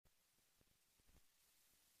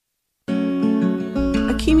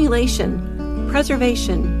accumulation,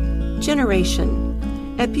 preservation,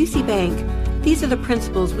 generation. At Busey Bank, these are the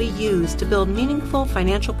principles we use to build meaningful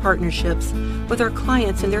financial partnerships with our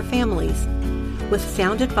clients and their families. With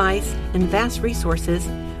sound advice and vast resources,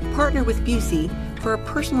 partner with Busey for a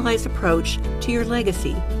personalized approach to your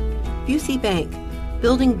legacy. Busey Bank,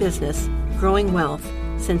 building business, growing wealth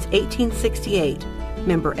since 1868.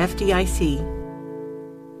 Member FDIC.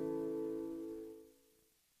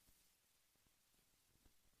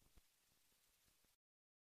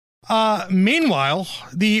 Meanwhile,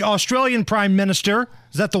 the Australian Prime Minister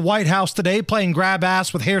is at the White House today playing grab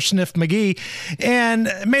ass with Hair Sniff McGee and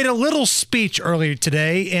made a little speech earlier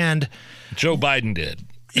today. And Joe Biden did.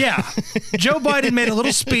 Yeah, Joe Biden made a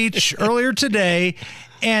little speech earlier today,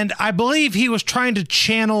 and I believe he was trying to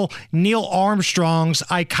channel Neil Armstrong's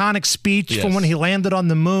iconic speech from when he landed on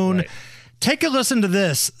the moon. Right. Take a listen to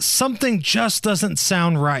this. Something just doesn't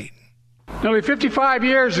sound right. Nearly 55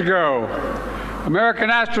 years ago, American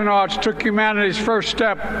astronauts took humanity's first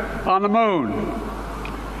step on the moon.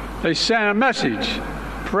 They sent a message,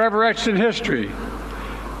 forever etched in history.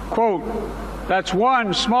 Quote, "That's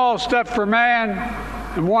one small step for man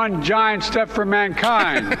and one giant step for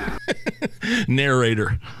mankind."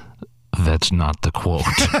 Narrator, that's not the quote.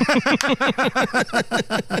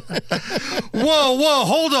 Whoa,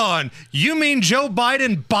 hold on. You mean Joe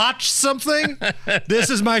Biden botched something? This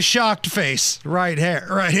is my shocked face right here.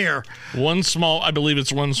 I believe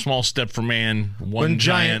it's one small step for man, one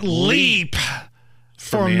giant leap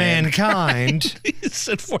for mankind. He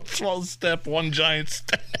said one small step, one giant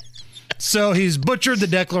step. So he's butchered the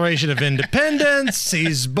Declaration of Independence.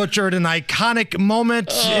 He's butchered an iconic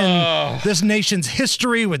moment in this nation's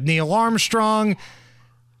history with Neil Armstrong.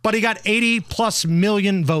 But he got 80+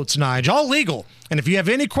 million votes, Nige, all legal. And if you have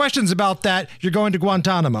any questions about that, you're going to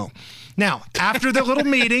Guantanamo. Now, after their little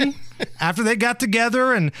meeting, after they got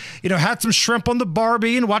together and, had some shrimp on the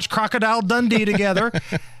Barbie and watched Crocodile Dundee together,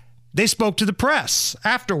 they spoke to the press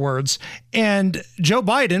afterwards. And Joe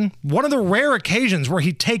Biden, one of the rare occasions where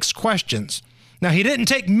he takes questions. Now, he didn't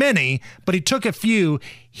take many, but he took a few.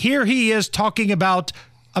 Here he is talking about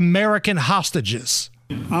American hostages.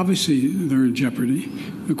 Obviously, they're in jeopardy.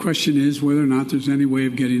 The question is whether or not there's any way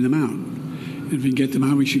of getting them out. If we can get them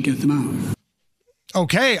out, we should get them out.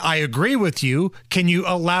 Okay, I agree with you. Can you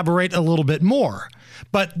elaborate a little bit more?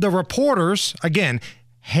 But the reporters, again,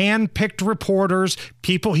 hand-picked reporters,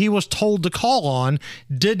 people he was told to call on,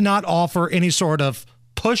 did not offer any sort of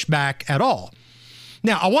pushback at all.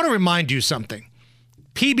 Now, I want to remind you something.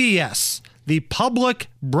 PBS, the public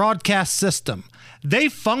broadcast system, they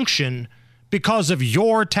function because of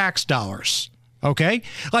your tax dollars, okay?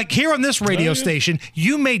 Like here on this radio station,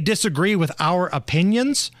 you may disagree with our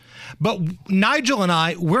opinions, but Nigel and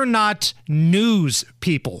I, we're not news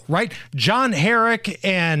people, right? John Herrick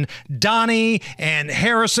and Donnie and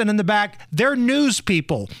Harrison in the back, they're news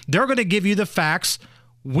people. They're going to give you the facts.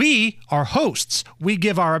 We are hosts. We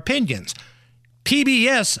give our opinions.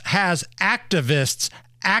 PBS has activists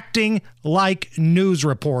acting like news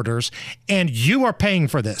reporters, and you are paying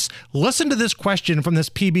for this. Listen to this question from this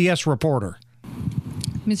PBS reporter.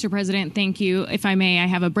 Mr. President, thank you. If I may, I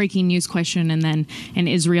have a breaking news question and then an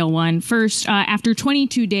Israel one. First, after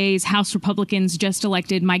 22 days, House Republicans just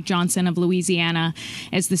elected Mike Johnson of Louisiana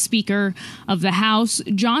as the Speaker of the House.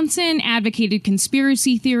 Johnson advocated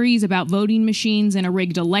conspiracy theories about voting machines and a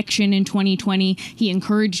rigged election in 2020. He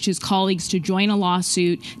encouraged his colleagues to join a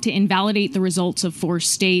lawsuit to invalidate the results of 4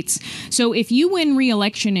 states. So if you win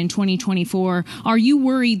re-election in 2024, are you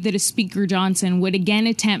worried that a Speaker Johnson would again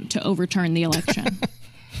attempt to overturn the election?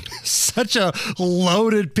 Such a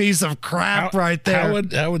loaded piece of crap right there.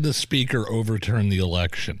 How would the speaker overturn the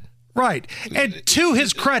election? Right. And to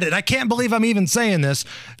his credit, I can't believe I'm even saying this,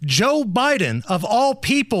 Joe Biden, of all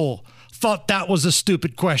people, thought that was a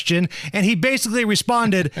stupid question. And he basically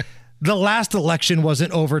responded, the last election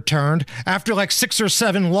wasn't overturned. After like 6 or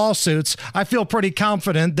 7 lawsuits, I feel pretty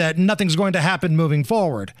confident that nothing's going to happen moving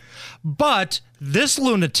forward. But this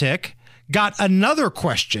lunatic got another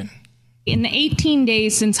question. In the 18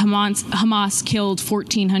 days since Hamas killed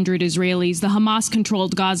 1,400 Israelis, the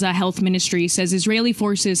Hamas-controlled Gaza Health Ministry says Israeli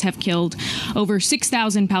forces have killed over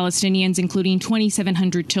 6,000 Palestinians, including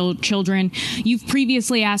 2,700 children. You've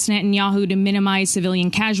previously asked Netanyahu to minimize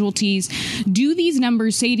civilian casualties. Do these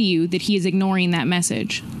numbers say to you that he is ignoring that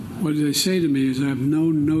message? What they say to me is I have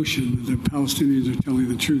no notion that the Palestinians are telling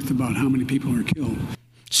the truth about how many people are killed.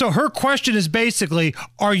 So her question is basically,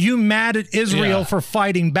 are you mad at Israel for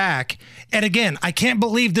fighting back? And again, I can't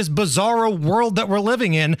believe this bizarro world that we're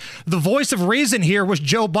living in. The voice of reason here was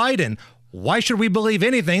Joe Biden. Why should we believe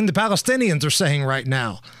anything the Palestinians are saying right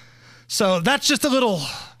now? So that's just a little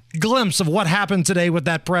glimpse of what happened today with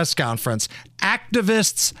that press conference.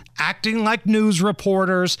 Activists acting like news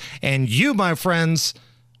reporters, and you, my friends,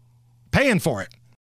 paying for it.